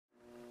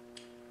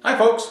Hi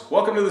folks,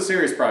 welcome to the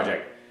Sirius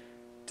project.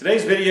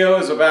 Today's video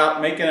is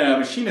about making a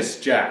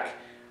machinist jack.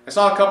 I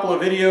saw a couple of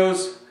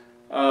videos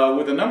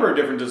with a number of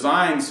different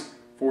designs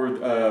for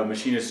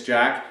machinist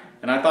jack,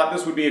 and I thought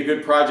this would be a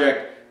good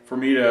project for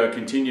me to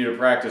continue to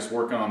practice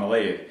working on the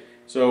lathe.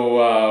 So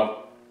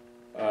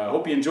I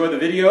hope you enjoy the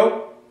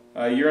video.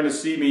 You're going to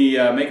see me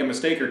make a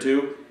mistake or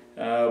two,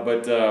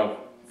 but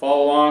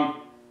follow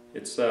along.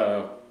 It's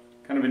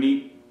kind of a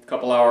neat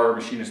couple-hour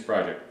machinist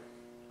project.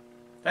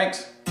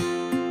 Thanks.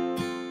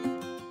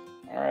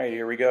 Alright,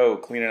 here we go,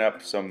 cleaning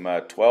up some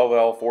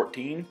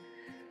 12L14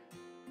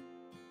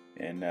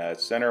 and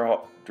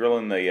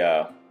drilling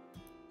the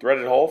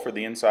threaded hole for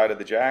the inside of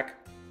the jack.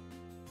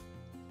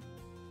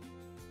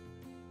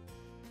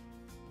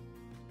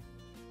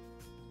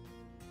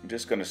 I'm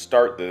just going to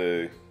start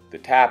the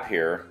tap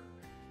here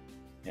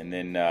and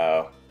then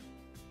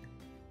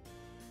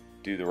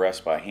do the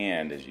rest by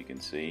hand, as you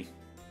can see.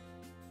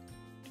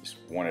 Just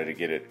wanted to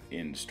get it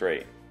in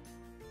straight.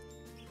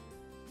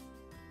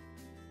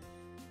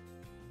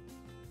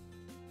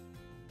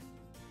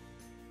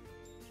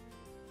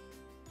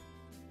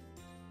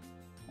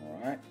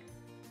 Alright.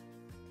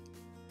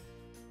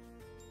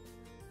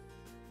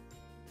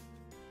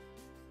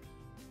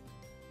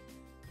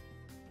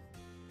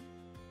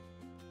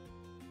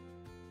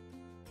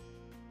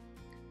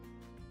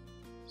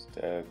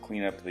 Just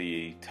clean up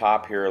the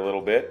top here a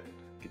little bit,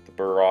 get the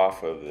burr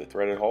off of the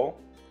threaded hole.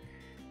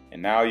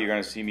 And now you're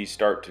going to see me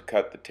start to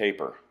cut the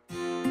taper.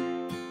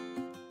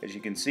 As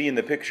you can see in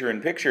the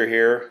picture-in-picture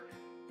here,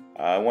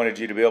 I wanted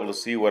you to be able to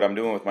see what I'm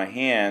doing with my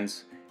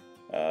hands.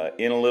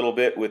 In a little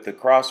bit with the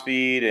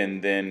crossfeed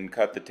and then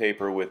cut the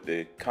taper with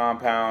the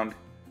compound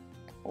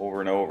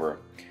over and over.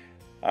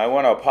 I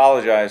want to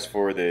apologize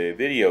for the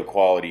video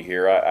quality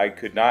here. I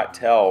could not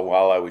tell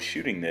while I was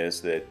shooting this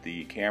that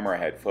the camera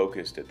had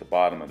focused at the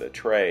bottom of the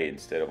tray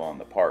instead of on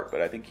the part,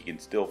 but I think you can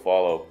still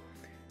follow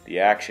the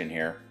action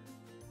here.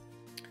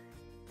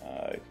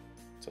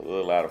 It's a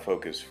little out of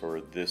focus for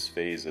this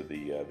phase of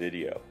the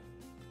video.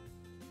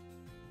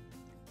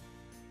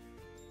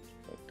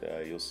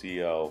 But you'll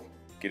see I'll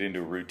get into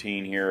a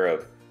routine here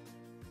of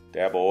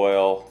dab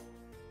oil,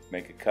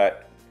 make a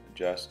cut,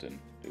 adjust, and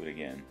do it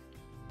again.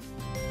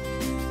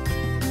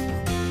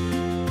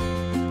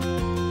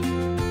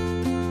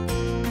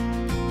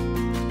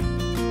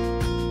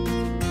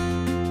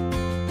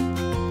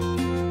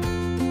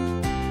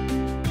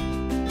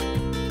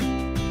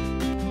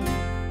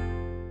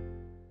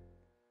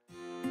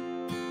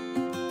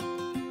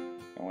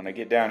 And when I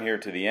get down here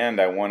to the end,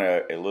 I want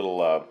a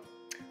little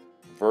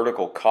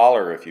vertical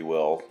collar, if you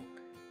will,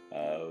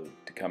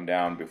 to come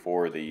down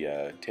before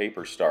the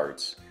taper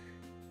starts.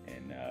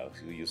 And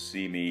so you'll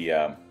see me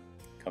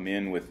come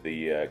in with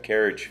the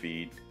carriage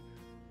feed,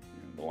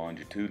 the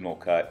longitudinal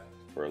cut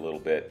for a little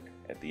bit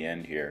at the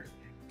end here,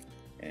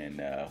 and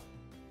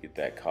get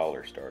that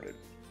collar started.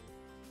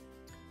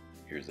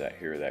 Here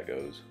that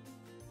goes.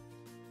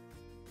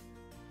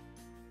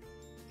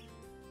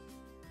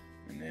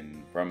 And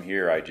then from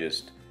here I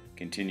just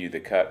continue the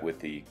cut with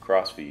the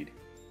crossfeed,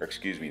 or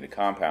excuse me, the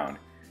compound,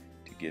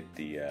 to get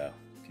the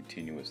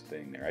continuous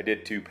thing there. I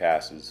did 2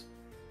 passes.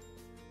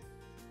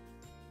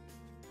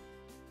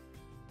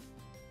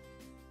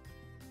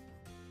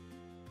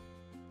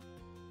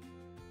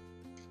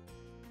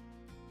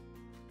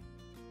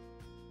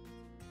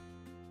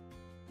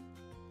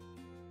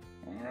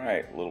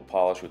 Alright, a little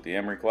polish with the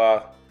emery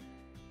cloth,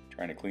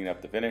 trying to clean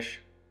up the finish.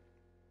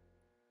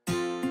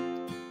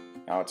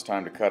 Now it's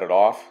time to cut it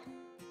off.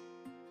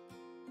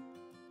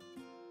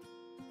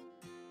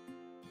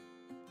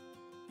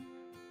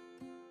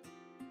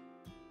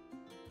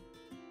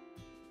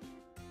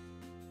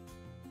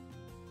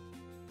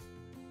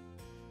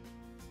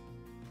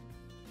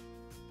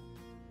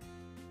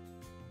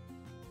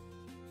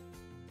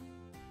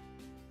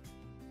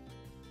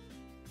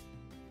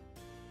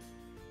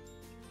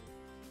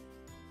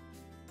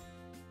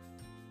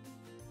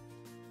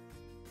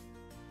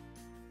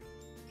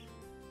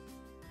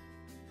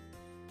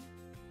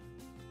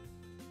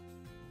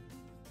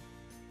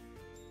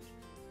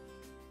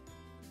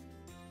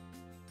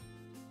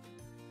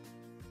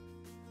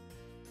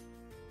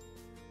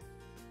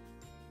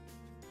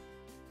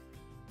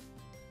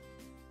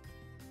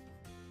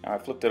 Now I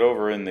flipped it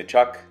over in the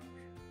chuck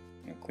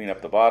and clean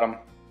up the bottom.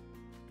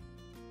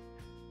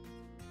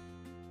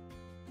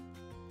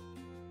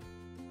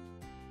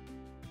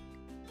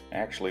 I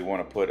actually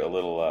want to put a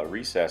little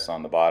recess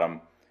on the bottom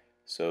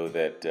so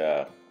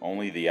that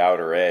only the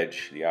outer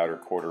edge, the outer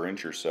 1/4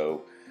 inch or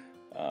so,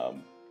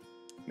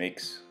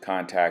 makes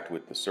contact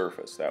with the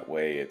surface. That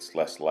way it's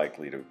less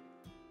likely to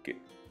get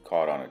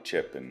caught on a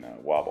chip and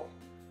wobble.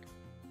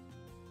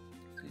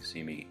 So you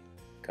see me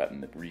cutting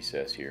the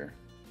recess here.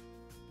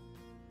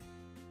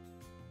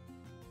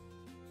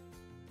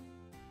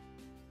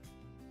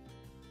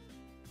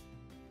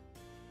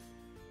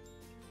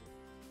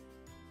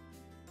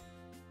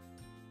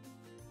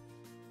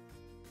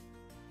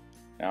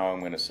 Now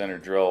I'm going to center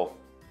drill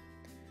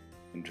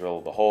and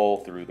drill the hole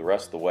through the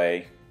rest of the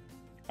way.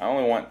 I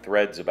only want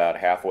threads about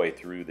halfway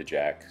through the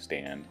jack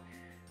stand,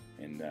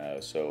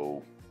 And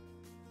so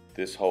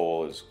this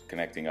hole is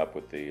connecting up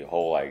with the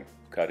hole I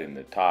cut in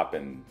the top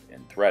and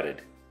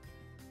threaded.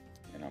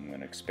 And I'm going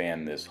to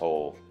expand this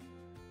hole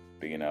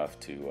big enough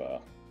to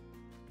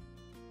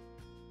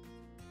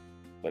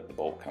let the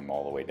bolt come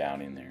all the way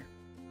down in there.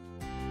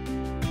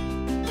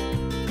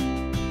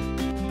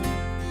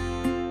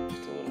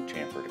 Just a little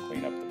chamfer to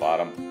clean up the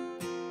bottom.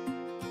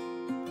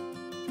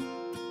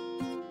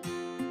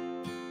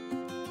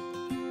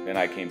 Then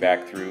I came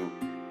back through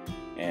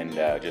and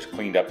just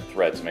cleaned up the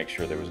threads to make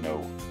sure there was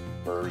no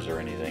burrs or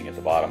anything at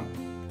the bottom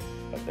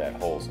of that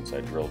hole, since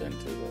I drilled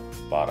into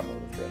the bottom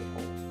of the threaded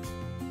hole.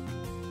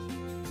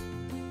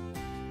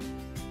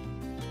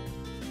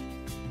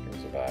 It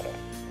was about a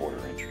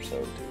 1/4 inch or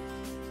so to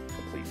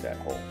complete that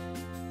hole.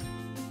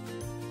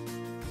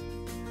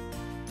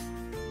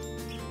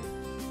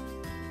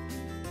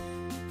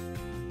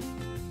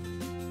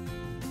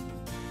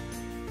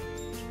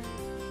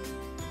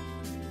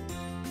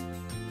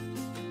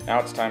 Now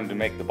it's time to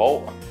make the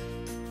bolt.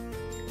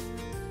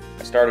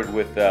 I started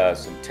with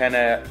some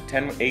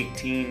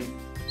 10/18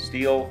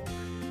 steel,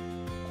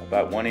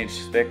 about 1 inch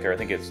thick, or I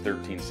think it's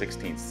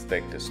 13/16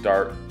 thick to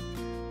start.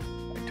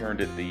 I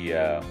turned it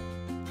the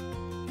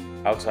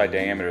outside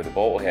diameter of the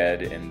bolt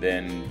head and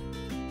then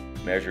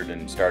measured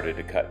and started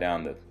to cut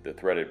down the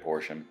threaded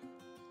portion.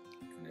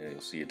 And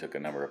you'll see it took a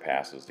number of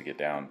passes to get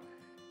down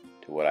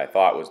to what I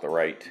thought was the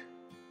right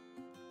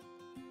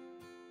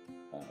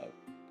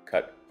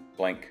cut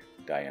blank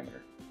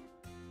diameter.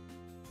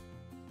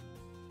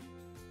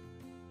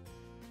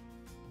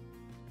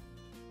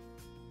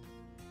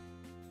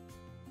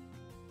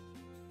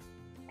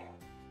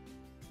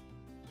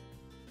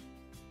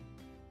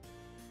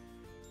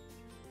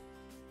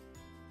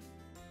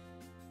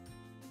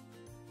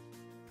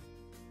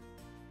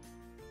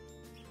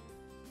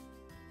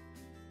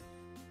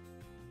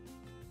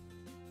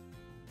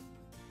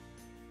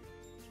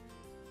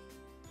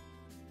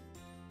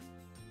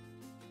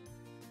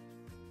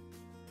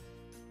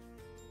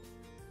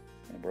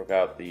 I broke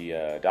out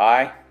the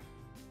die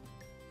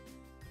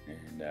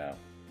and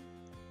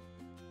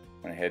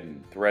went ahead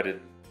and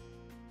threaded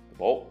the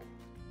bolt.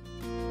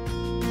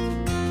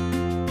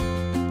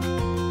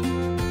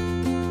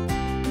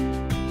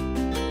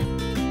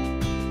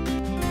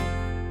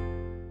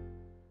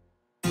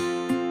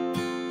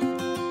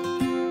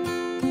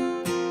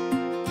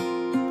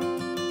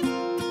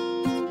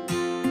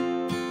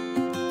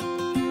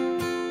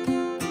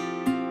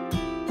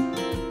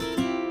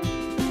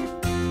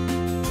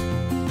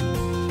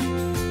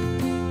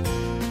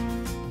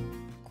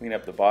 Clean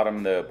up the bottom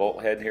of the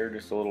bolt head here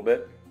just a little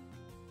bit.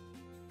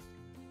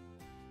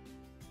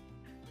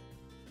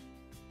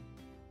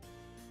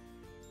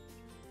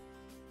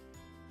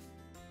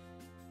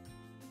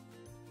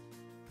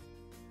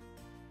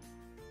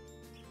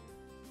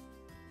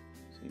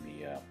 See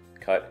me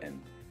cut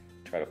and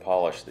try to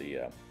polish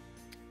the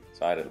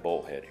side of the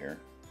bolt head here.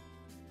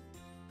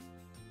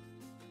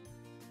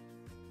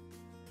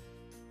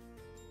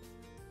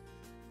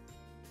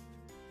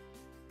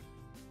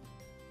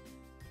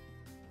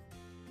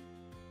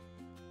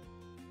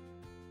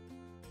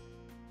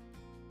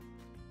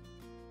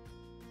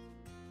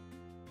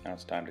 Now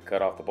it's time to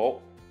cut off the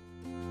bolt.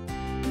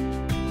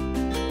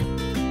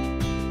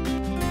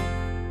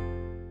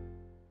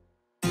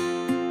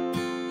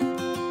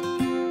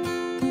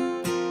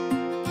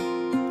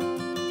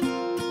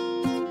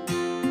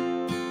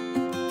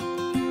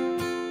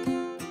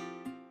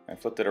 I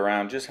flipped it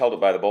around, just held it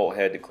by the bolt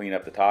head to clean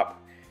up the top,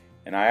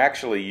 and I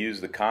actually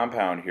used the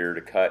compound here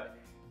to cut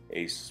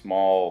a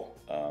small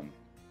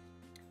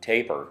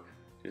taper,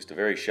 just a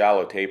very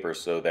shallow taper,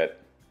 so that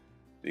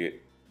the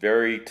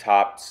very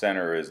top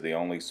center is the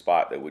only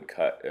spot that would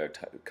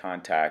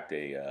contact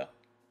a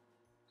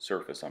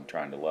surface I'm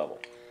trying to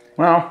level.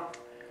 Well,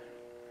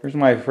 here's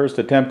my first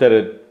attempt at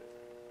a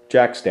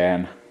jack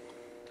stand,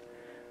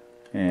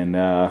 and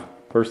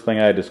first thing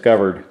I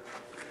discovered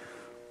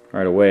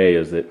right away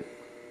is that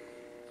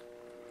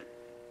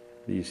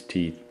these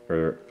teeth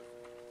are,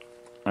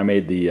 I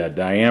made the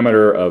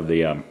diameter of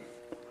the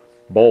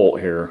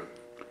bolt here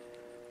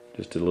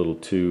just a little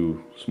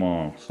too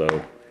small, so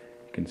you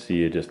can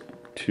see it just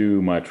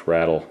too much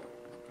rattle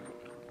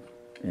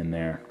in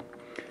there.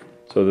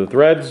 So the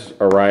threads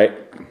are right,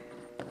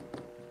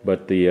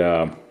 but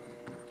the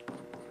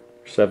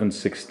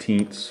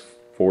 7/16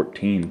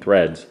 14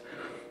 threads,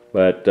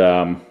 but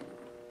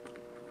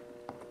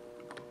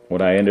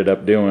what I ended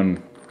up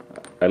doing,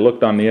 I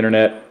looked on the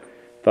internet,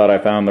 thought I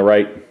found the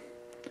right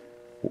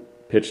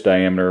pitch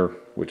diameter,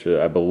 which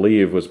I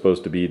believe was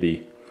supposed to be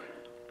the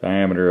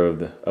diameter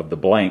of the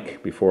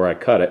blank before I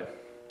cut it,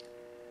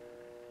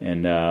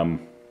 and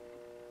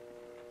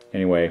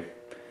anyway,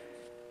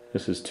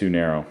 this is too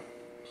narrow,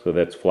 so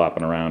that's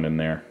flopping around in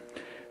there.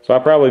 So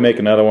I'll probably make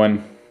another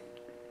one.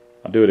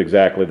 I'll do it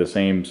exactly the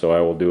same, so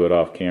I will do it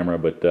off camera,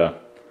 but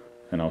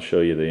and I'll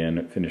show you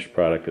the finished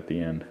product at the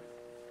end.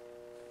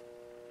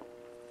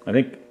 I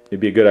think it'd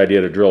be a good idea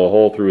to drill a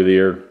hole through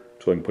there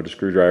so I can put a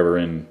screwdriver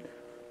in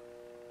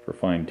for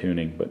fine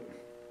tuning, but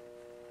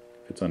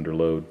if it's under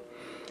load.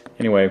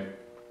 Anyway,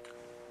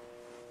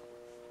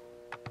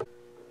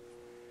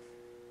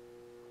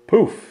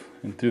 poof,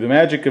 and through the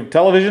magic of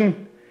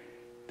television,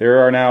 there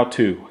are now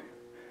two.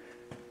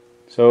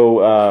 So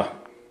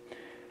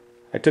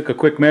I took a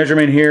quick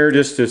measurement here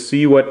just to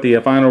see what the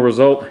final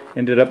result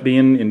ended up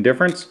being in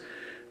difference.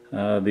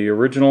 The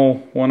original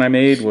one I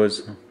made was,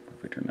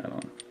 if we turn that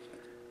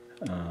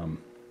on,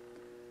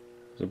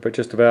 was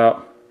just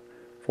about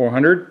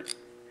 400,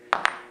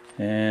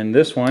 and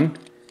this one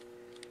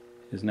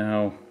is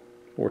now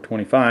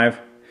 425,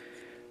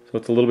 so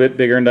it's a little bit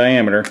bigger in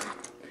diameter.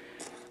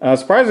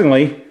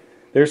 Surprisingly,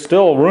 there's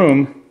still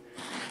room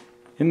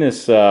in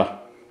this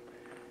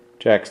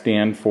jack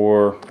stand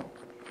for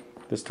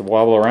this to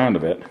wobble around a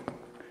bit.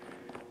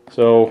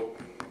 So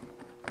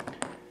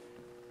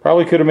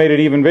probably could have made it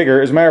even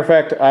bigger. As a matter of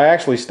fact, I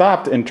actually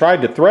stopped and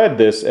tried to thread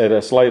this at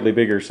a slightly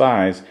bigger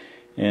size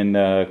and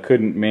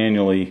couldn't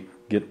manually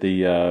get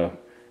the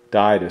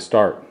die to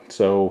start.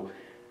 So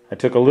I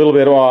took a little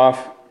bit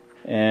off,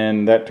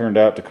 and that turned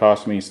out to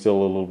cost me still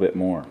a little bit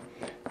more.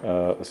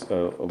 A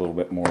little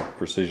bit more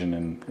precision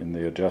in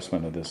the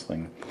adjustment of this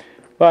thing.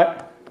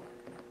 But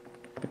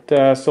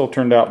it still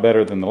turned out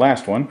better than the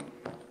last one,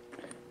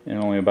 in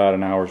only about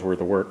an hour's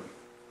worth of work.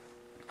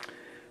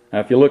 Now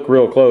if you look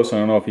real close, I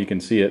don't know if you can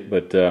see it,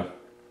 but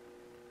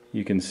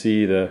you can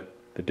see the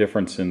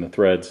difference in the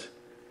threads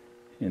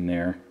in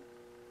there.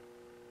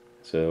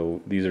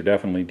 So these are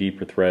definitely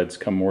deeper threads,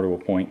 come more to a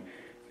point.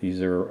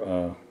 These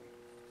are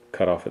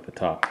cut off at the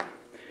top.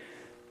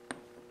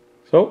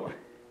 So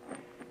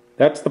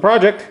that's the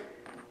project.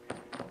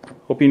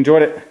 Hope you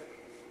enjoyed it.